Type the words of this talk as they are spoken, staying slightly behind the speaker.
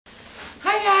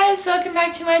guys, welcome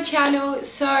back to my channel.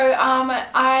 So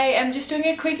I am just doing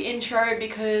a quick intro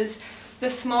because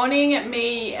this morning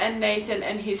me and Nathan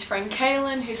and his friend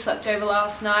Kaylin, who slept over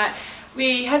last night,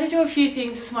 we had to do a few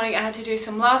things this morning. I had to do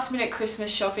some last minute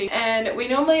Christmas shopping, and we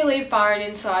normally leave Byron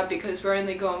inside because we're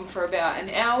only gone for about an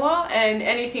hour, and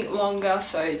anything longer,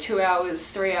 so 2 hours,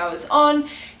 3 hours on,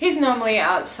 he's normally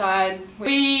outside.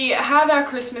 We have our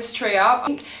Christmas tree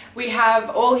up. We have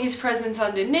all his presents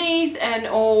underneath and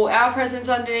all our presents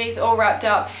underneath, all wrapped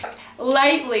up.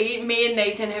 Lately, me and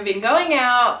Nathan have been going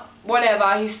out,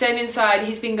 whatever, he's staying inside,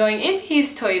 he's been going into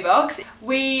his toy box.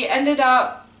 We ended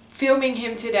up filming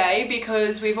him today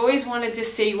because we've always wanted to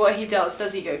see what he does.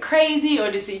 Does he go crazy or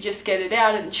does he just get it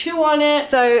out and chew on it?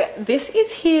 So this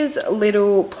is his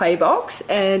little play box,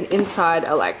 and inside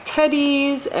are like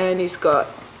teddies, and he's got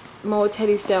more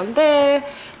teddies down there.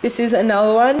 This is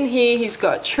another one here. He's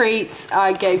got treats.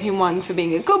 I gave him one for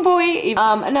being a good boy.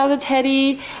 Another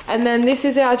teddy, and then this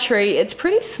is our tree. It's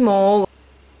pretty small.